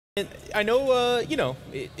I know, you know,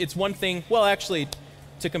 it's one thing. Well, actually,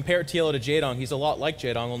 to compare TLO to Jaedong, he's a lot like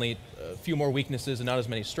Jaedong, only a few more weaknesses and not as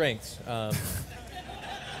many strengths. But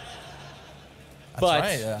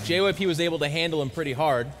right, yeah. JYP was able to handle him pretty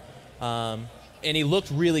hard, and he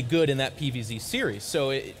looked really good in that PVZ series. So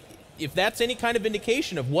if that's any kind of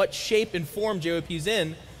indication of what shape and form JYP's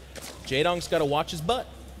in, Jaedong's got to watch his butt.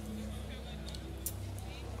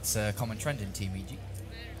 It's a common trend in Team EG.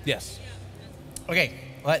 Yes. Okay,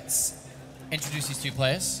 let's introduce these two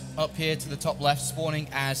players. Up here to the top left, spawning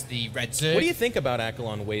as the Red Zerg. What do you think about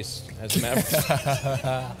Akelon Waste as a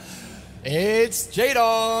map? It's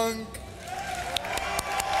Jaedong!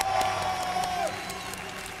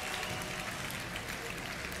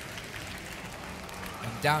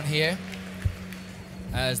 And down here,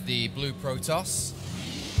 as the blue Protoss.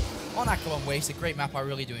 On Akelon Waste, a great map, I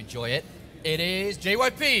really do enjoy it. It is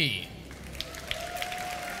JYP!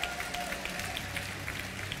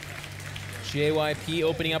 JYP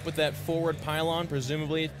opening up with that forward pylon,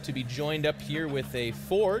 presumably to be joined up here with a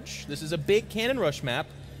Forge. This is a big cannon rush map.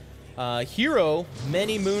 Hero,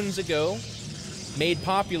 many moons ago, made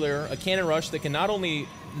popular a cannon rush that can not only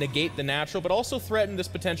negate the natural, but also threaten this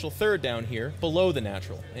potential third down here, below the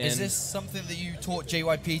natural. And is this something that you taught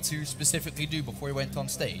JYP to specifically do before he went on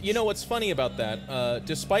stage? you know what's funny about that?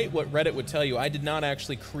 Despite what Reddit would tell you, I did not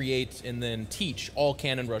actually create and then teach all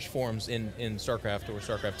cannon rush forms in StarCraft or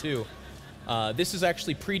StarCraft 2. This has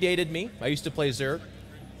actually predated me. I used to play Zerg,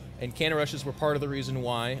 and cannon rushes were part of the reason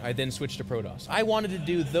why I then switched to Protoss. I wanted to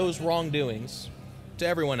do those wrongdoings to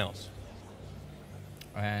everyone else.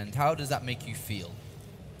 And how does that make you feel?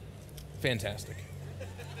 Fantastic.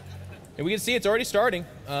 And we can see it's already starting.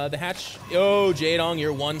 The hatch. Oh, Jaedong,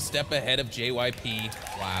 you're one step ahead of JYP.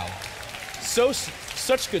 Wow.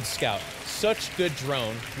 Such good scout. Such good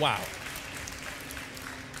drone. Wow.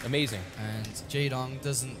 Amazing. And Jaedong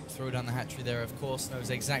doesn't throw down the hatchery there, of course, knows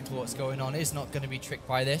exactly what's going on, is not going to be tricked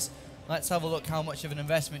by this. Let's have a look how much of an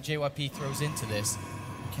investment JYP throws into this.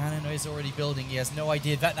 Cannon is already building. He has no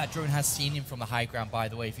idea that drone has seen him from the high ground, by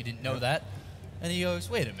the way, if you didn't know that. And he goes,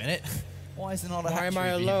 wait a minute, why is there not a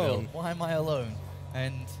hatchery being built? Why am I alone?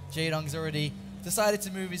 And Jaedong's already decided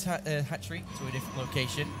to move his hatchery to a different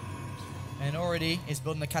location. And already is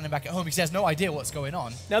building the cannon back at home. He has no idea what's going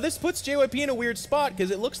on. Now this puts JYP in a weird spot because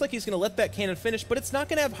it looks like he's going to let that cannon finish, but it's not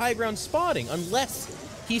going to have high ground spotting unless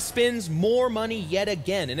he spends more money yet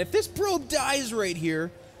again. And if this probe dies right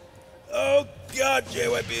here, oh God,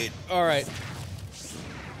 JYP. All right.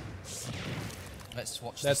 Let's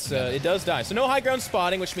watch this. It does die. So no high ground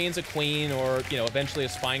spotting, which means a queen or, you know, eventually a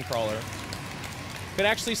spine crawler could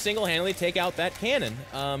actually single-handedly take out that cannon.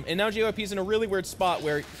 And now JYP's in a really weird spot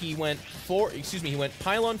where he went he went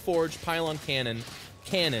pylon forge, pylon cannon,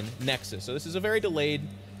 cannon, nexus. So this is a very delayed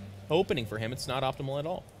opening for him. It's not optimal at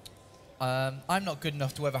all. I'm not good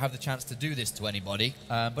enough to ever have the chance to do this to anybody,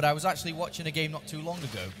 but I was actually watching a game not too long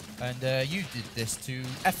ago, and you did this to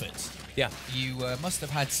effort. Yeah. You must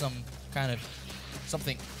have had some kind of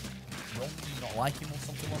something wrong, you not like him or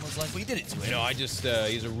something along those lines. Well, you did it to him. You know,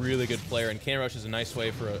 he's a really good player, and cannon rush is a nice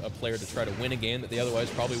way for a player to try to win a game that they otherwise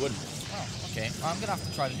probably wouldn't. Oh, okay. I'm going to have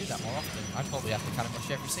to try to do that more often. I probably have to cannon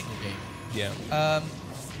rush every single game. Yeah.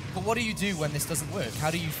 But what do you do when this doesn't work?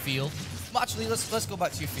 How do you feel? Well, actually, let's go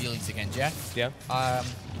back to your feelings again, Jeff. Yeah. I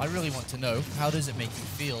really want to know, how does it make you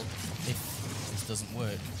feel if this doesn't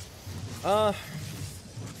work?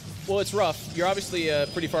 Well, it's rough. You're obviously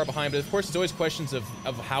pretty far behind, but of course it's always questions of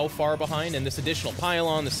how far behind, and this additional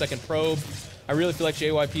pylon, the second probe, I really feel like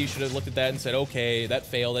JYP should have looked at that and said, okay, that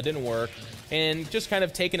failed, that didn't work, and just kind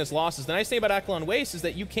of taken his losses. The nice thing about Akelon Waste is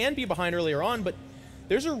that you can be behind earlier on, but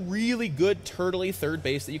there's a really good turtley third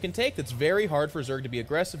base that you can take that's very hard for Zerg to be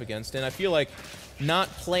aggressive against, and I feel like not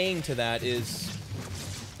playing to that it's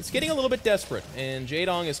getting a little bit desperate, and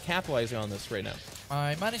Jaedong is capitalizing on this right now.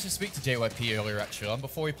 I managed to speak to JYP earlier, actually,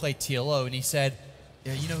 before we played TLO, and he said,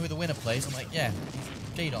 yeah, you know who the winner plays? I'm like, yeah,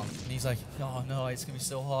 Jaedong. And he's like, oh no, it's going to be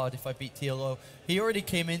so hard if I beat TLO. He already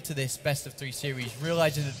came into this best-of-3 series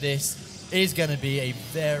realizing that this is going to be a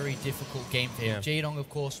very difficult game for him. Yeah. Jaedong, of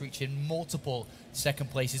course, reaching multiple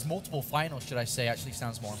second places, multiple finals, should I say, actually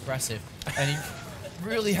sounds more impressive. And he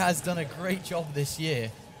really has done a great job this year.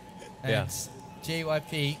 And yeah.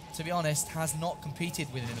 JYP, to be honest, has not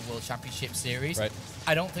competed within the World Championship Series. Right.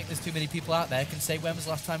 I don't think there's too many people out there who can say, when was the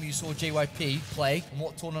last time you saw JYP play, and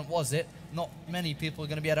what tournament was it? Not many people are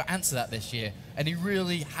going to be able to answer that this year. And he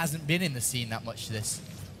really hasn't been in the scene that much this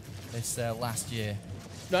last year.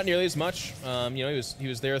 Not nearly as much. You know, he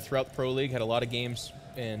was there throughout the Pro League, had a lot of games,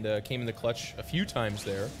 and came in the clutch a few times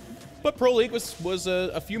there. But Pro League was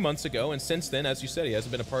a few months ago, and since then, as you said, he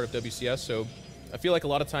hasn't been a part of WCS, so I feel like a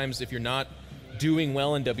lot of times if you're not doing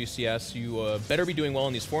well in WCS, you better be doing well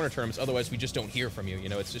in these foreigner tournaments, otherwise we just don't hear from you. You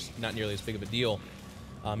know, it's just not nearly as big of a deal.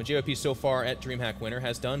 And JYP so far at DreamHack Winter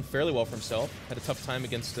has done fairly well for himself. Had a tough time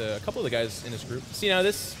against a couple of the guys in his group. See, now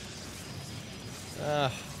this...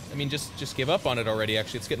 I mean, just give up on it already,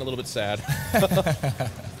 actually. It's getting a little bit sad.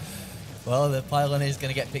 Well, the pylon is going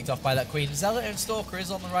to get picked off by that queen. Zealot and Stalker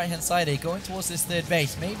is on the right-hand side here, going towards this third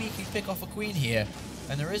base. Maybe he can pick off a queen here.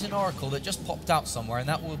 And there is an Oracle that just popped out somewhere, and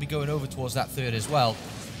that will be going over towards that third as well.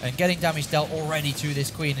 And getting damage dealt already to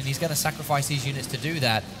this queen, and he's going to sacrifice these units to do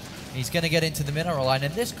that. He's going to get into the mineral line,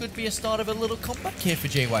 and this could be a start of a little comeback here for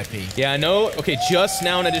JYP. Yeah, I know. Okay, just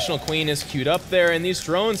now an additional queen is queued up there, and these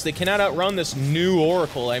drones, they cannot outrun this new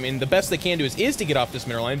Oracle. I mean, the best they can do is to get off this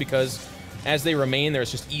mineral line, because as they remain there,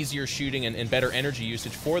 it's just easier shooting and better energy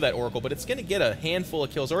usage for that Oracle, but it's going to get a handful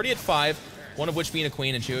of kills. Already at 5, one of which being a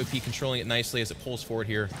queen, and JYP controlling it nicely as it pulls forward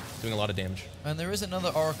here, doing a lot of damage. And there is another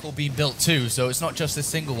Oracle being built too, so it's not just a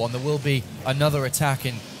single one. There will be another attack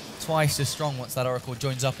in twice as strong once that Oracle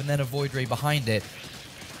joins up, and then a Void Ray behind it.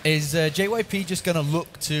 Is JYP just going to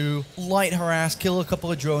look to light harass, kill a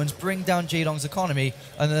couple of drones, bring down Jaedong's economy,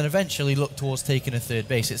 and then eventually look towards taking a third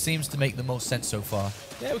base? It seems to make the most sense so far.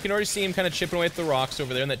 Yeah, we can already see him kind of chipping away at the rocks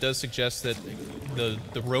over there, and that does suggest that the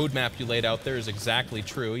roadmap you laid out there is exactly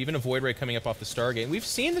true. Even a Void Ray coming up off the Stargate. We've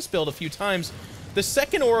seen this build a few times. The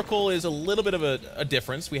second Oracle is a little bit of a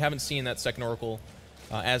difference. We haven't seen that second Oracle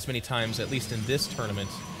as many times, at least in this tournament.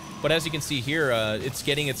 But as you can see here, it's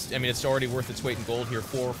getting its, I mean, it's already worth its weight in gold here,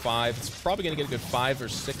 4 or 5. It's probably going to get a good 5 or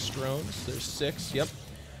 6 drones. There's 6, yep.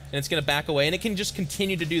 And it's going to back away, and it can just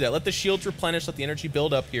continue to do that. Let the shields replenish, let the energy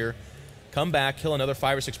build up here, come back, kill another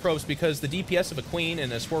 5 or 6 probes, because the DPS of a queen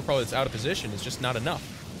and a spore probe that's out of position is just not enough.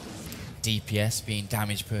 DPS being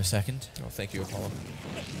damage per second. Oh, thank you, Apollo.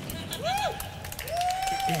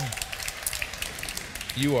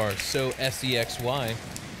 You are so SEXY.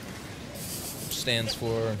 Stands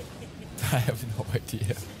for... I have no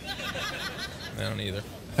idea. I don't either.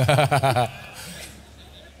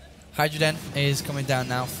 Hydroden is coming down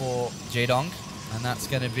now for Jaedong, and that's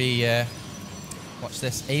going to be, watch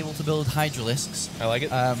this, able to build Hydralisks. I like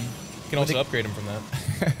it. You can also upgrade him from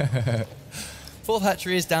that. Fourth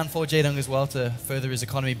hatchery is down for Jaedong as well to further his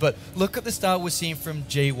economy, but look at the start we're seeing from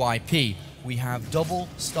JYP. We have double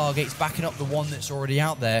Stargates backing up the one that's already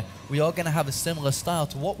out there. We are going to have a similar style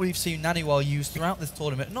to what we've seen Naniwal use throughout this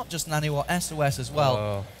tournament. Not just Naniwal, SOS as well.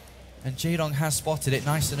 Oh. And Jaedong has spotted it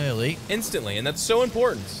nice and early. Instantly, and that's so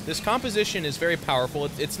important. This composition is very powerful.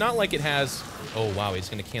 It's not like it has... Oh, wow, he's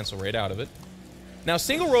going to cancel right out of it. Now,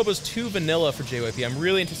 single Robo's too vanilla for JYP. I'm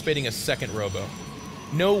really anticipating a second Robo.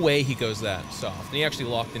 No way he goes that soft. And he actually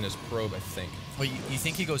locked in his probe, I think. Well, you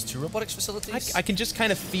think he goes to robotics facilities? I can just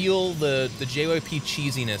kind of feel the JYP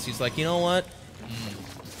cheesiness. He's like, you know what?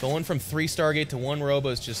 Going from 3 Stargate to 1 Robo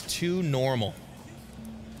is just too normal.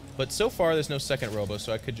 But so far, there's no second Robo,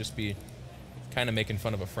 so I could just be kind of making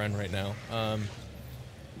fun of a friend right now.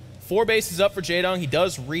 4 bases up for Jaedong. He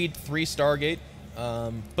does read 3 Stargate.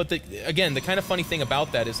 But again, the kind of funny thing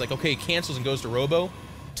about that is like, okay, he cancels and goes to Robo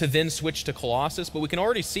to then switch to Colossus. But we can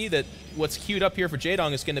already see that what's queued up here for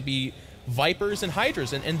Jaedong is going to be Vipers and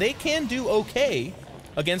Hydras, and they can do okay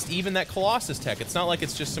against even that Colossus tech. It's not like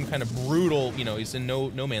it's just some kind of brutal, you know, he's in no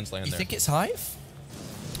man's land there. You think it's Hive?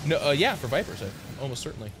 No, yeah, for Vipers, almost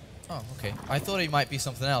certainly. Oh, okay. I thought it might be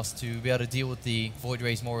something else to be able to deal with the Void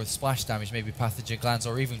Rays more with splash damage, maybe Pathogen Glands,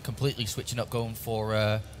 or even completely switching up, going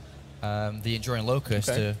for the Enduring Locust.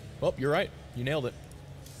 Okay. Well, you're right. You nailed it.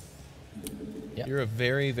 Yep. You're a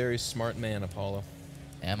very, very smart man, Apollo.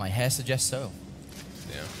 Yeah, my hair suggests so.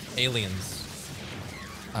 Yeah. Aliens.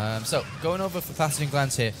 So, going over for Pathogen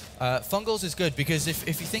Glands here. Fungals is good because if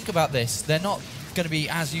you think about this, they're not going to be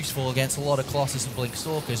as useful against a lot of Colossus and Blink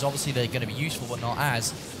Stalkers. Obviously, they're going to be useful, but not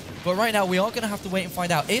as. But right now, we are going to have to wait and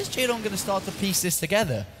find out. Is Jaedong going to start to piece this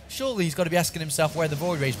together? Surely he's got to be asking himself where the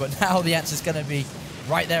Void Rays, but now the answer's going to be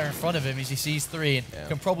right there in front of him as he sees 3 and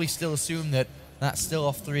can probably still assume that that's still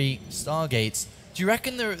off 3 Stargates. Do you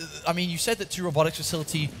reckon there... I mean, you said that 2 Robotics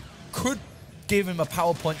Facility could give him a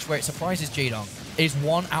power punch where it surprises Jaedong. Is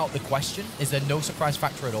 1 out the question? Is there no surprise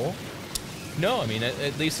factor at all? No, I mean,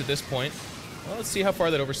 at least at this point. Well, let's see how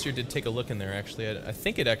far that Overseer did take a look in there, actually. I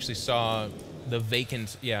think it actually saw the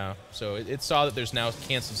vacant... Yeah, so it saw that there's now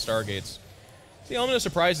canceled Stargates. The element of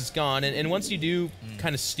surprise is gone, and once you do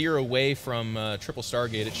kind of steer away from triple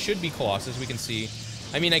Stargate, it should be Colossus, we can see.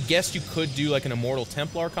 I mean, I guess you could do like an Immortal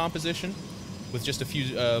Templar composition with just a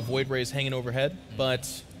few Void Rays hanging overhead,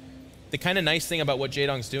 but... The kind of nice thing about what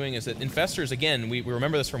Jaedong's doing is that Infestors, again, we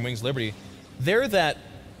remember this from Wings Liberty, they're that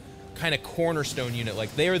kind of cornerstone unit.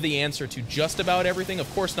 Like, they are the answer to just about everything.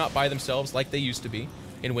 Of course, not by themselves like they used to be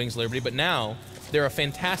in Wings Liberty, but now they're a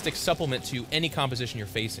fantastic supplement to any composition you're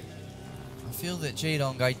facing. I feel that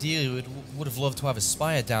Jaedong ideally would have loved to have a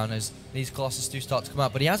Spire down as these Colossus do start to come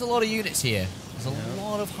out, but he has a lot of units here. There's a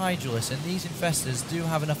lot of Hydralisk, and these Infestors do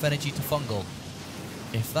have enough energy to fungal.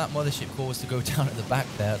 If that Mothership Core was to go down at the back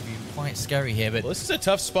there, it would be quite scary here. But well, this is a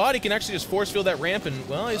tough spot. He can actually just force field that ramp, and,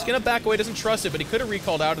 well, he's going to back away, doesn't trust it, but he could have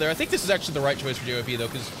recalled out of there. I think this is actually the right choice for JYP, though,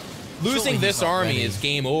 because losing this army is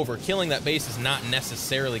game over. Killing that base is not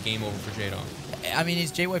necessarily game over for Jaedong. I mean,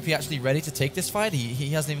 is JYP actually ready to take this fight? He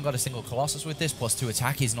hasn't even got a single Colossus with this, plus 2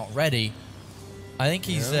 attack. He's not ready. I think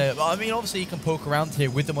he's... I mean, obviously, he can poke around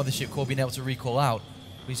here with the Mothership Core being able to recall out,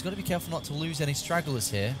 but he's got to be careful not to lose any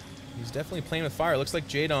stragglers here. He's definitely playing with fire. Looks like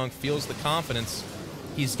Jaedong feels the confidence.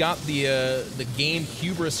 He's got the game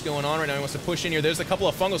hubris going on right now. He wants to push in here. There's a couple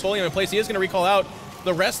of fungals holding him in place. He is going to recall out.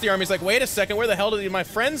 The rest of the army's like, wait a second, where the hell did my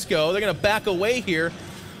friends go? They're going to back away here.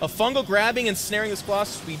 A fungal grabbing and snaring this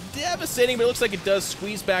Colossus would be devastating, but it looks like it does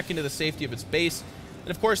squeeze back into the safety of its base. And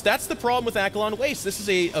of course, that's the problem with Akalon Waste. This is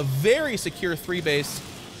a very secure 3-base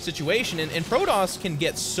situation, and Protoss can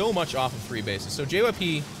get so much off of 3 bases. So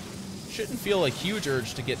JYP shouldn't feel a huge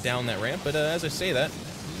urge to get down that ramp, but as I say that,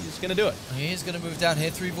 he's going to do it. He is going to move down here.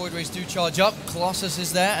 3 Void Rays do charge up. Colossus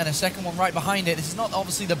is there, and a second one right behind it. This is not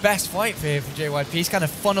obviously the best fight for JYP. He's kind of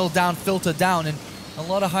funneled down, filtered down, and a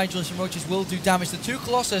lot of Hydralisk and Roaches will do damage. The 2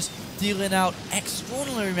 Colossus dealing out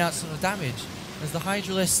extraordinary amounts of damage as the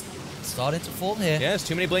Hydralisk starting to fall here. Yeah, it's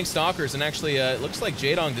too many Blink Stalkers, and actually it looks like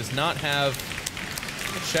Jaedong does not have...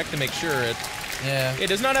 check to make sure it... Yeah. It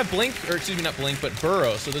does not have Blink, or excuse me, not Blink, but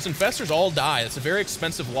Burrow. So those Infestors all die. It's a very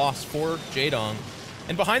expensive loss for Jaedong.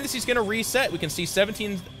 And behind this, he's going to reset. We can see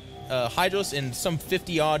 17 Hydralisk and some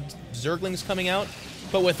 50-odd Zerglings coming out.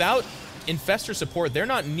 But without Infestor support, they're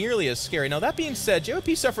not nearly as scary. Now, that being said,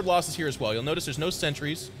 JYP suffered losses here as well. You'll notice there's no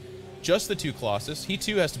sentries, just the 2 Colossus. He,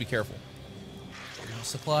 too, has to be careful.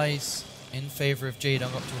 Supplies in favor of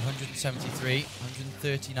Jaedong up to 173,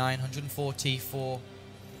 139, 140 for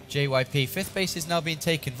JYP. 5th base is now being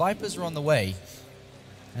taken. Vipers are on the way.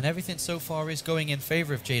 And everything so far is going in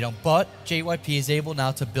favor of Jaedong. But JYP is able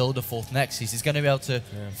now to build a 4th Nexus. He's going to be able to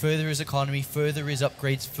further his economy, further his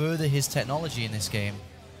upgrades, further his technology in this game.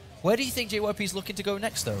 Where do you think JYP is looking to go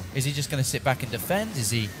next, though? Is he just going to sit back and defend? Is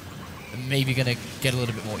he maybe going to get a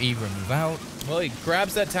little bit more eager and move out? Well, he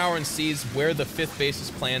grabs that tower and sees where the 5th base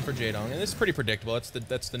is planned for Jaedong. And this is pretty predictable.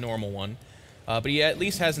 That's the normal one. But he at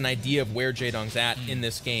least has an idea of where Jaedong's at in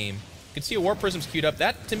this game. You can see a Warp Prism's queued up.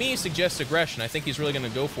 That, to me, suggests aggression. I think he's really going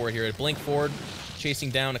to go for it here. At Blink forward,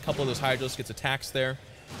 chasing down a couple of those Hydralisks, gets attacks there.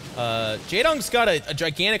 Jaedong's got a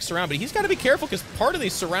gigantic surround, but he's got to be careful because part of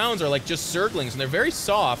these surrounds are like just Zerglings, and they're very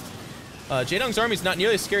soft. Jaedong's army's not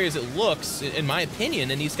nearly as scary as it looks, in my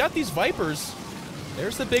opinion, and he's got these Vipers.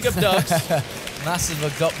 There's the big abducts. Massive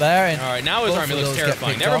abduct there. And all right, now his army looks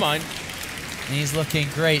terrifying. Never mind. He's looking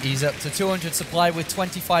great. He's up to 200 supply with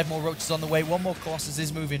 25 more Roaches on the way. 1 more Colossus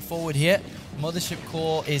is moving forward here. Mothership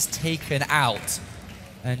Core is taken out.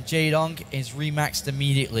 And Jaedong is remaxed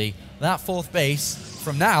immediately. That 4th base,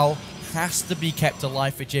 from now, has to be kept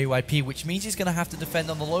alive for JYP, which means he's going to have to defend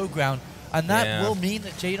on the low ground. And that will mean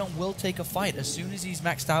that Jaedong will take a fight. As soon as he's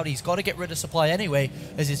maxed out, he's got to get rid of supply anyway,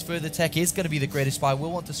 as his further tech is going to be the greatest spy.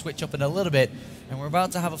 We'll want to switch up in a little bit. And we're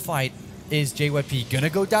about to have a fight. Is JYP going to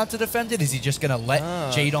go down to defend it? Is he just going to let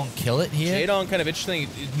Jaedong kill it here? Jaedong, kind of interesting,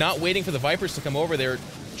 not waiting for the Vipers to come over. They're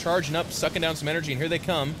charging up, sucking down some energy, and here they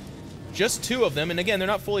come. Just 2 of them, and again, they're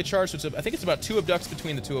not fully charged, so I think it's about 2 abducts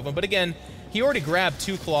between the 2 of them. But again, he already grabbed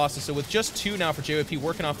 2 Colossus, so with just 2 now for JYP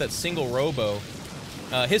working off that single Robo,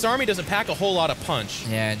 his army doesn't pack a whole lot of punch.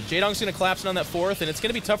 Yeah, Jaedong's going to collapse in on that 4th, and it's going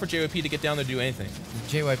to be tough for JYP to get down there to do anything.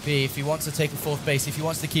 JYP, if he wants to take a 4th base, if he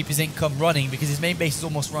wants to keep his income running, because his main base is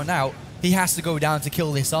almost run out, he has to go down to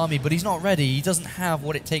kill this army, but he's not ready. He doesn't have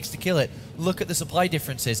what it takes to kill it. Look at the supply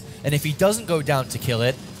differences, and if he doesn't go down to kill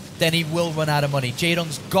it, then he will run out of money.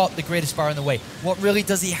 Jaedong's got the greatest fire in the way. What really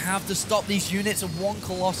does he have to stop these units? And 1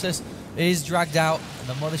 Colossus is dragged out, and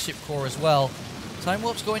the Mothership Core as well. Time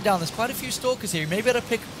Warp's going down. There's quite a few Stalkers here. You may be able to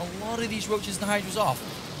pick a lot of these Roaches and Hydras off,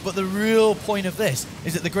 but the real point of this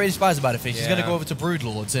is that the greatest spy is about to finish. He's going to go over to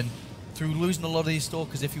Broodlords, and through losing a lot of these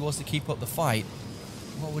Stalkers, if he wants to keep up the fight,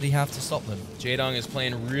 what would he have to stop them? Jaedong is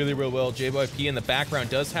playing really, really well. JYP in the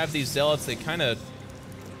background does have these Zealots. They kind of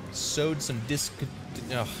sowed some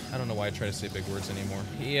I don't know why I try to say big words anymore.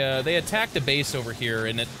 They attacked a base over here,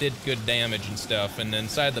 and it did good damage and stuff, and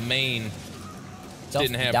inside the main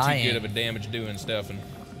didn't have too good of a damage doing stuff.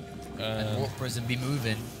 And Warp Prism be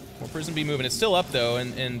moving. More Prison Bee moving. It's still up, though,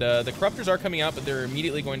 and the Corruptors are coming out, but they're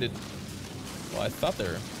immediately going to... Well, I thought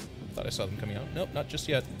I saw them coming out. Nope, not just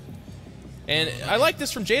yet. And I like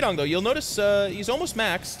this from Jaedong, though. You'll notice he's almost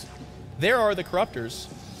maxed. There are the Corruptors,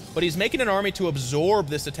 but he's making an army to absorb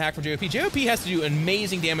this attack from JYP. JYP has to do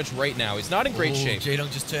amazing damage right now. He's not in great shape.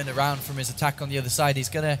 Jaedong just turned around from his attack on the other side. He's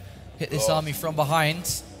going to hit this army from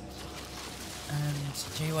behind. And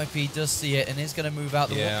JYP does see it and is going to move out.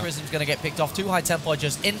 The Warp Prism's going to get picked off. 2 High Templar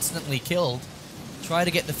just instantly killed. Try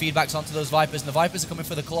to get the feedbacks onto those Vipers. And the Vipers are coming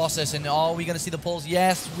for the Colossus. And are we going to see the pulls?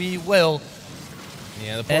 Yes, we will.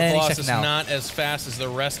 Yeah, the poor Colossus is not as fast as the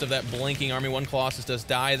rest of that blinking army. One Colossus does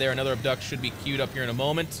die there. Another Abduct should be queued up here in a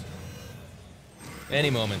moment. Any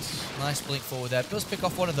moment. Nice blink forward there. Does pick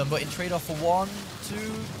off one of them, but in trade-off for 1,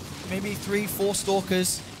 2, maybe 3, 4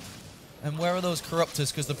 Stalkers. And where are those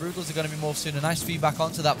Corruptors? Because the Brutals are going to be morphed soon. A nice feedback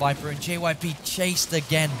onto that Viper. And JYP chased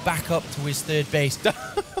again back up to his 3rd base.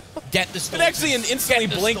 Get the Stalkers. It actually instantly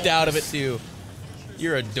blinked out of it, too.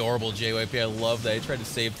 You're adorable, JYP. I love that. He tried to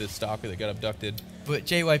save the Stalker that got abducted. But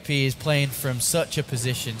JYP is playing from such a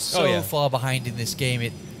position, so far behind in this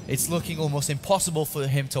game. It's looking almost impossible for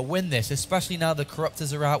him to win this, especially now the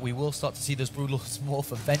Corruptors are out. We will start to see those Broodlords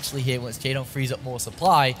morph eventually here once Jaedong frees up more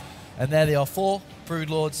supply. And there they are, 4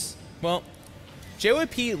 Broodlords. Well,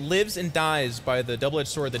 JYP lives and dies by the double-edged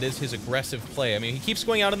sword that is his aggressive play. I mean, he keeps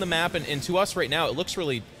going out on the map, and to us right now, it looks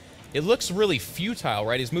really futile,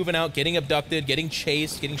 right? He's moving out, getting abducted, getting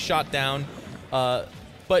chased, getting shot down.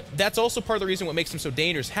 But that's also part of the reason what makes him so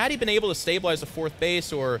dangerous. Had he been able to stabilize the 4th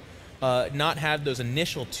base or not have those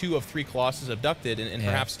initial 2 of 3 Colossus abducted and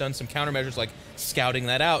perhaps done some countermeasures like scouting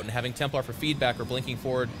that out and having Templar for feedback or blinking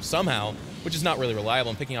forward somehow, which is not really reliable,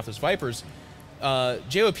 and picking off those Vipers,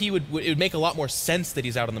 JYP it would make a lot more sense that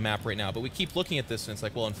he's out on the map right now. But we keep looking at this and it's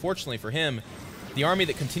like, well, unfortunately for him, the army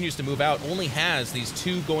that continues to move out only has these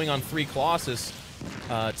 2 going on 3 Colossus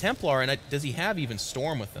Templar, and does he have even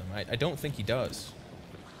Storm with them? I don't think he does.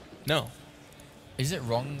 No. Is it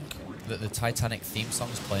wrong that the Titanic theme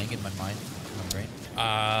song is playing in my mind, in my brain?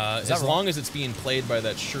 As long as it's being played by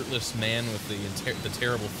that shirtless man with the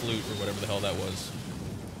terrible flute or whatever the hell that was.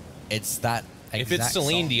 It's that exact If it's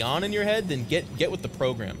Celine song. Dion in your head, then get with the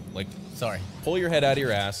program. Like, sorry. Pull your head out of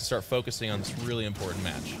your ass and start focusing on this really important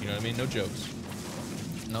match. You know what I mean? No jokes.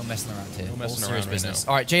 No messing around here. No messing serious around business. right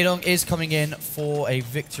now. All right, Jaedong is coming in for a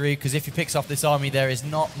victory because if he picks off this army, there is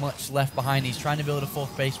not much left behind. He's trying to build a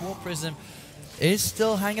 4th base. Warp Prism is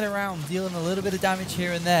still hanging around, dealing a little bit of damage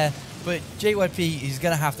here and there. But JYP is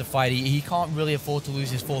going to have to fight. He can't really afford to lose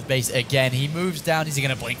his 4th base again. He moves down. Is he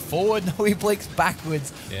going to blink forward? No, he blinks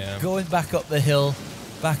backwards. Yeah. Going back up the hill,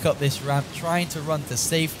 back up this ramp, trying to run to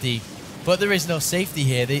safety. But there is no safety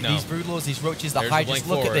here. These Broodlords, these Roaches, the Hydras,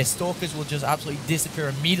 look at this. Stalkers will just absolutely disappear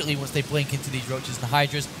immediately once they blink into these Roaches and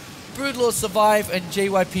Hydras. Broodlords survive, and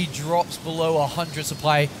JYP drops below 100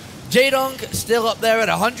 supply. Jaedong still up there at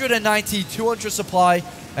 190, 200 supply,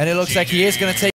 and it looks like he is going to take